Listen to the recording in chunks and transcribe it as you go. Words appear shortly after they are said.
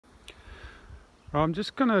I'm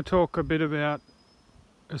just going to talk a bit about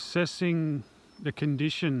assessing the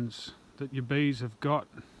conditions that your bees have got,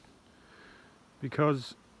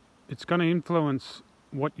 because it's going to influence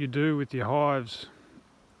what you do with your hives.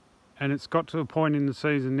 And it's got to a point in the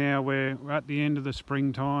season now where we're at the end of the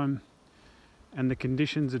springtime and the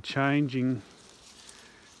conditions are changing.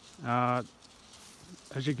 As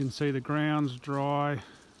you can see, the ground's dry.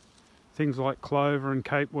 Things like clover and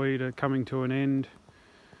capeweed are coming to an end.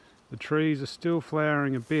 The trees are still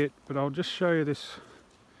flowering a bit, but I'll just show you this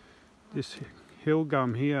hill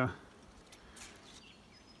gum here.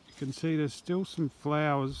 You can see there's still some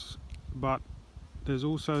flowers, but there's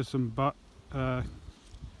also some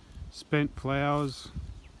spent flowers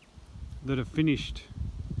that are finished.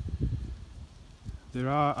 There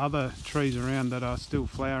are other trees around that are still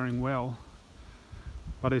flowering well,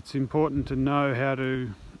 but it's important to know how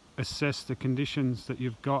to assess the conditions that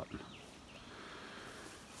you've got.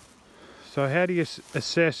 So how do you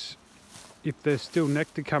assess if there's still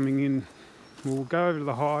nectar coming in? We'll go over to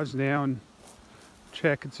the hives now and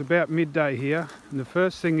check. It's about midday here, and the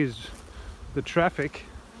first thing is the traffic.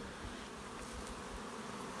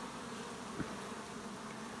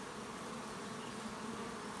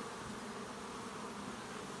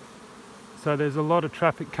 So there's a lot of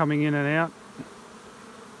traffic coming in and out,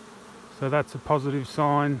 so that's a positive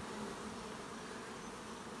sign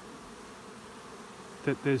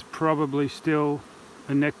that there's probably still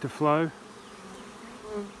a nectar flow.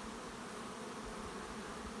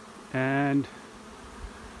 And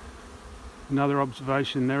another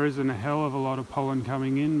observation, there isn't a hell of a lot of pollen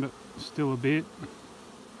coming in, but still a bit.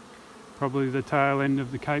 Probably the tail end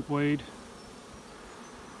of the capeweed.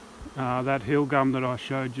 That hill gum that I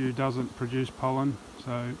showed you doesn't produce pollen,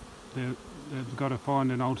 so they've got to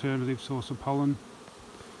find an alternative source of pollen.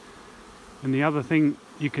 And the other thing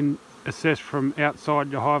you can assess from outside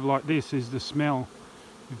your hive like this is the smell.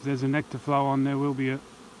 If there's a nectar flow on, there will be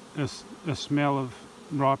a smell of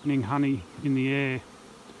ripening honey in the air,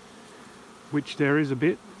 which there is a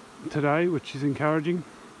bit today, which is encouraging.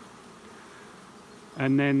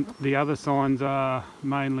 And then the other signs are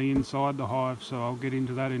mainly inside the hive, so I'll get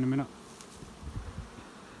into that in a minute.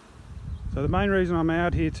 So the main reason I'm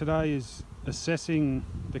out here today is assessing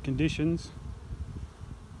the conditions,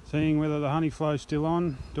 seeing whether the honey flow is still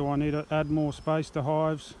on. Do I need to add more space to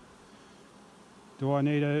hives? Do I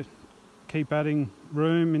need to keep adding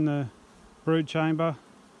room in the brood chamber,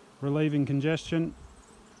 relieving congestion,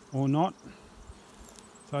 or not?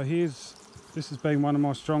 So this has been one of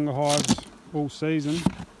my stronger hives all season.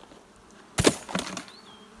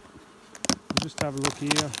 We'll just have a look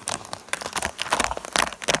here.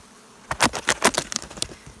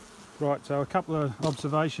 Right, so a couple of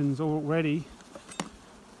observations already.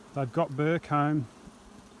 They've got burr comb.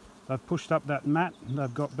 They've pushed up that mat.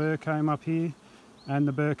 They've got burr comb up here, and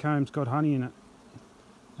the burr comb's got honey in it.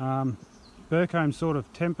 Burr comb's sort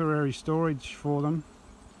of temporary storage for them,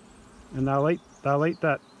 and they'll eat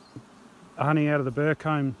that honey out of the burr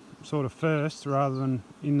comb sort of first, rather than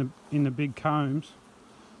in the big combs.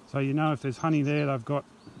 So you know if there's honey there, they've got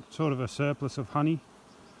sort of a surplus of honey.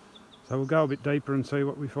 So we'll go a bit deeper and see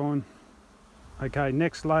what we find. Okay,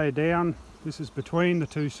 next layer down. This is between the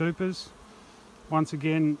two supers. Once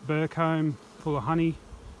again, burr comb full of honey.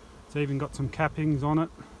 It's even got some cappings on it.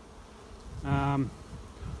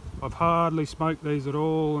 I've hardly smoked these at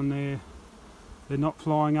all, and they're not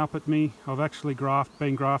flying up at me. I've actually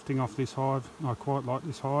been grafting off this hive. I quite like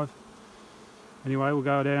this hive. Anyway, we'll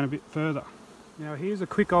go down a bit further. Now here's a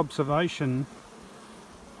quick observation.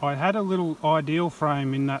 I had a little ideal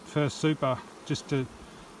frame in that first super just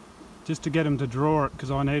to get them to draw it,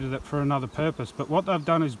 because I needed it for another purpose. But what they've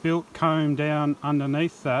done is built comb down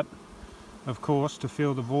underneath that, of course, to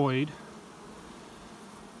fill the void.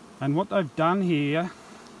 And what they've done here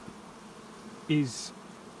is,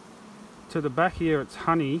 to the back here it's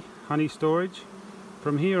honey storage.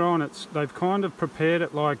 From here on they've kind of prepared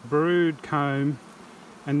it like brood comb,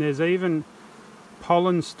 and there's even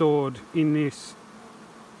pollen stored in this.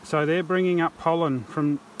 So they're bringing up pollen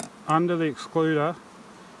from under the excluder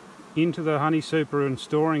into the honey super and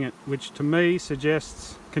storing it, which to me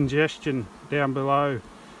suggests congestion down below,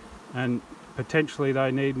 and potentially they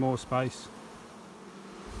need more space.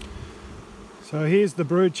 So here's the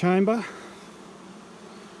brood chamber.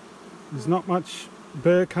 There's not much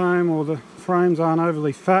burr comb, or the frames aren't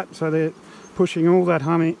overly fat, so they're pushing all that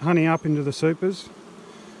honey up into the supers,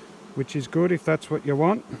 which is good if that's what you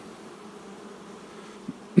want.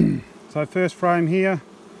 So first frame here,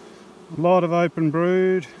 a lot of open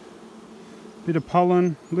brood, bit of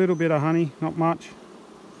pollen, a little bit of honey, not much.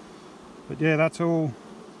 But yeah, that's all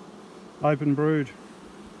open brood.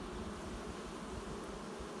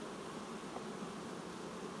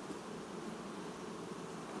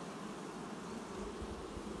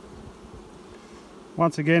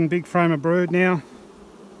 Once again, big frame of brood now.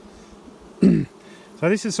 So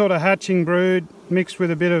this is sort of hatching brood mixed with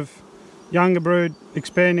a bit of younger brood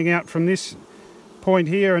expanding out from this point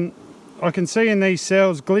here, and I can see in these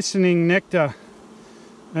cells glistening nectar,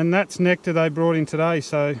 and that's nectar they brought in today,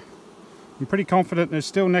 so I'm pretty confident there's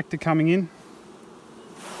still nectar coming in.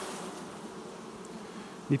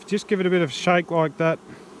 If you just give it a bit of a shake like that,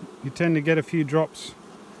 you tend to get a few drops.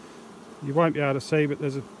 You won't be able to see, but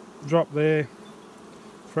there's a drop there,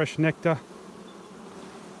 fresh nectar.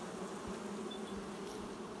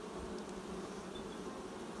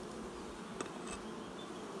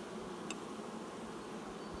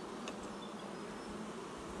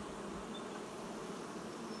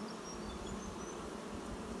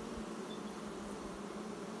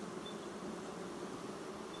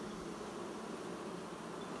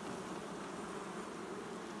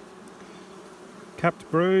 Capped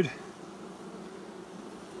brood.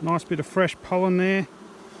 Nice bit of fresh pollen there.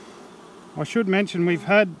 I should mention we've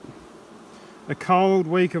had a cold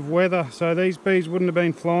week of weather, so these bees wouldn't have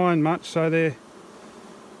been flying much, so they're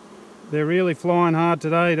really flying hard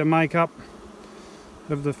today to make up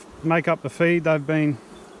the feed they've been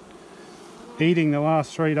eating the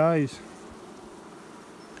last 3 days.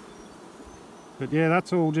 But yeah,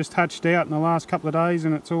 that's all just hatched out in the last couple of days,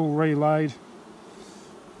 and it's all relaid.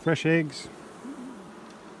 Fresh eggs.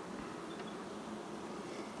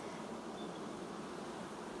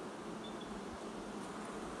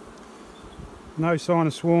 No sign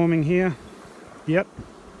of swarming here yet.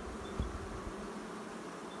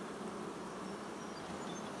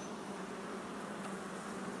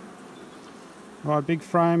 Right, big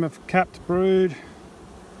frame of capped brood.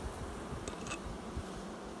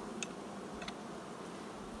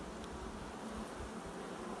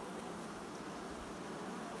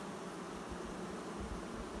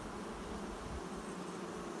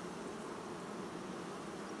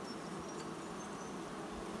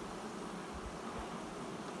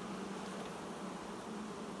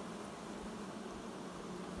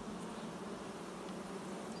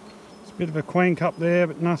 Bit of a queen cup there,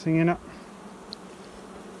 but nothing in it.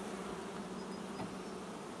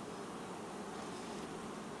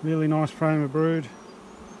 Really nice frame of brood.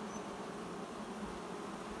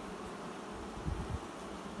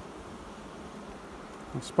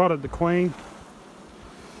 I've spotted the queen.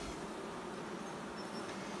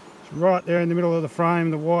 She's right there in the middle of the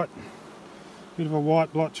frame, the white, bit of a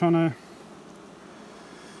white blotch on her.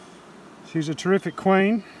 She's a terrific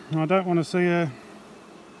queen. I don't want to see her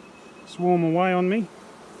swarm away on me,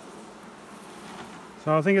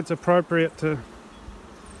 so I think it's appropriate to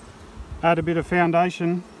add a bit of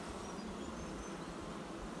foundation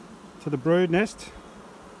to the brood nest,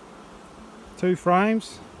 2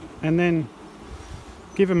 frames, and then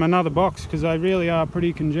give them another box because they really are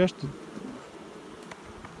pretty congested.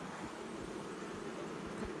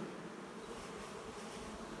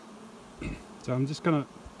 So I'm just going to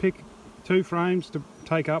pick 2 frames to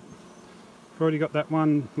take up. I've already got that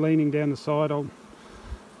one leaning down the side, I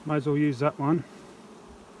may as well use that one.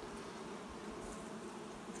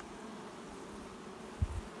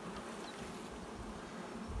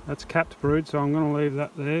 That's capped brood, so I'm going to leave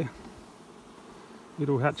that there.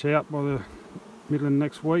 It'll hatch out by the middle of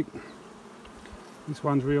next week. This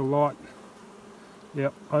one's real light.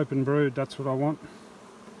 Yep, open brood, that's what I want.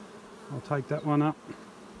 I'll take that one up.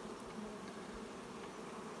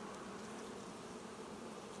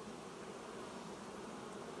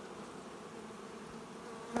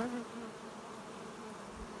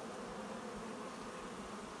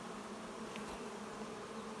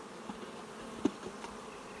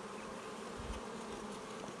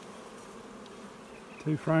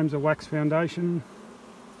 Two frames of wax foundation.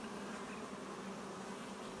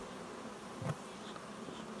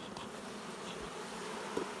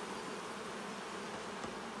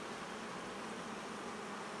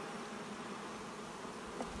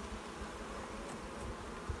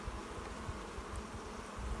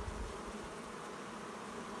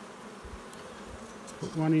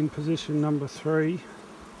 Put one in position number 3.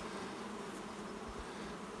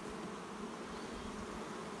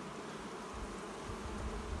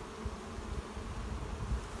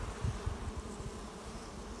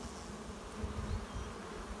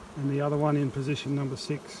 And the other one in position number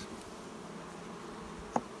 6.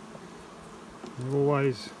 You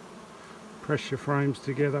always press your frames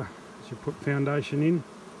together as you put foundation in.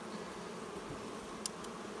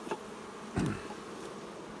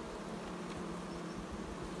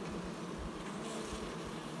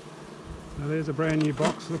 So there's a brand new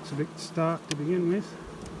box, looks a bit stark to begin with.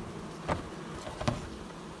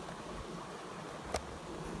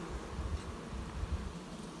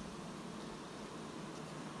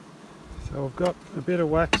 So I've got a bit of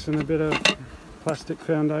wax and a bit of plastic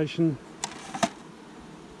foundation.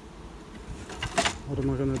 What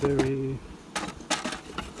am I going to do here?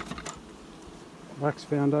 Wax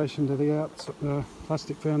foundation to the outside,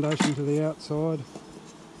 plastic foundation to the outside.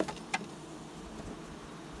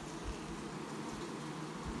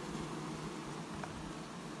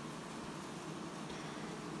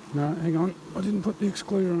 No, hang on, I didn't put the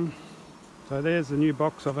excluder on. So there's the new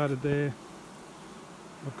box I've added there.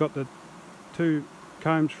 I've got the 2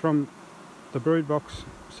 combs from the brood box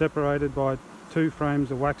separated by 2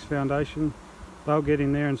 frames of wax foundation. They'll get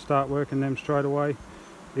in there and start working them straight away.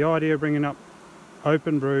 The idea of bringing up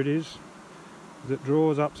open brood is it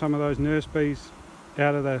draws up some of those nurse bees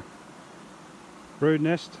out of the brood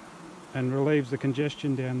nest and relieves the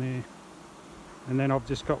congestion down there. And then I've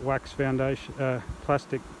just got wax foundation,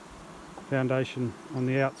 plastic foundation on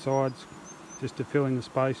the outsides just to fill in the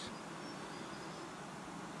space.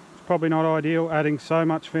 It's probably not ideal adding so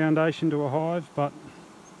much foundation to a hive, but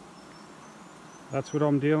that's what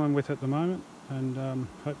I'm dealing with at the moment, and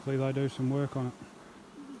hopefully they do some work on it.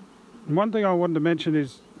 And one thing I wanted to mention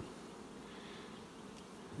is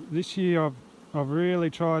this year I've really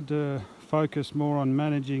tried to focus more on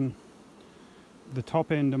managing the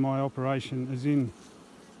top end of my operation, as in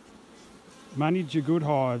manage your good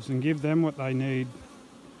hives and give them what they need.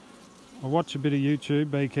 I watch a bit of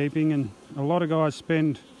YouTube beekeeping, and a lot of guys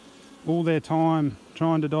spend all their time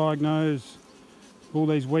trying to diagnose all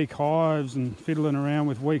these weak hives and fiddling around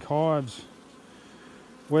with weak hives.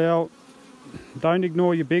 Well, don't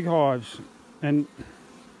ignore your big hives. And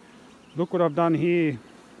look what I've done here.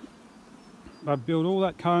 I've built all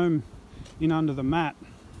that comb in under the mat,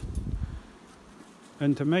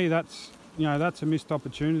 and to me that's, you know, that's a missed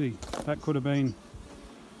opportunity. That could have been,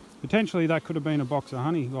 potentially that could have been a box of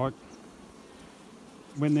honey. Like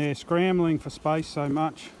when they're scrambling for space so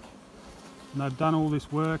much and they've done all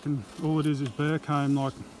this work and all it is burr comb,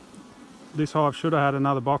 like this hive should have had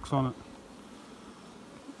another box on it,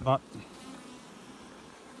 but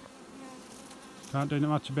can't do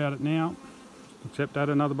much about it now except add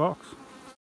another box.